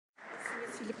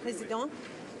Monsieur le Président.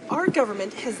 Our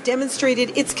government has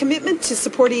demonstrated its commitment to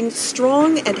supporting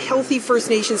strong and healthy First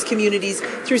Nations communities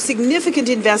through significant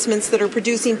investments that are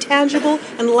producing tangible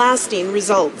and lasting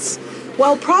results.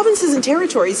 While provinces and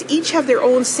territories each have their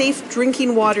own safe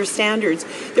drinking water standards,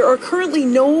 there are currently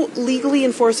no legally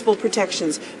enforceable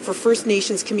protections for First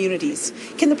Nations communities.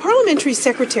 Can the Parliamentary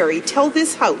Secretary tell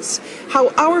this House how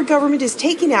our government is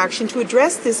taking action to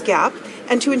address this gap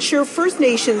and to ensure First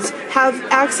Nations have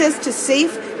access to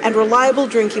safe and reliable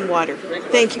drinking water?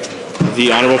 Thank you.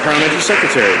 The Honourable Parliamentary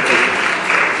Secretary.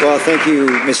 Well, thank you,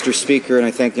 Mr. Speaker, and I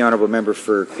thank the honourable member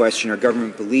for her question. Our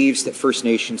government believes that First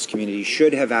Nations communities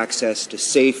should have access to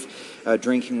safe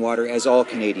drinking water, as all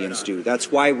Canadians do.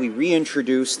 That's why we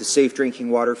reintroduced the Safe Drinking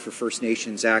Water for First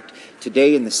Nations Act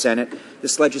today in the Senate.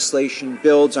 This legislation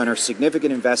builds on our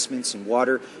significant investments in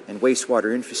water and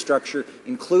wastewater infrastructure,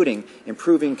 including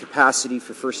improving capacity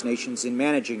for First Nations in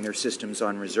managing their systems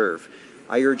on reserve.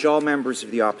 I urge all members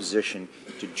of the opposition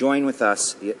to join with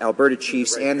us, the Alberta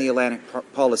Chiefs and the Atlantic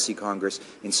Policy Congress,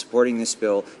 in supporting this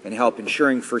bill and help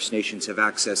ensuring First Nations have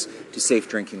access to safe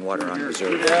drinking water on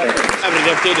reserve.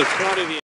 Thank you.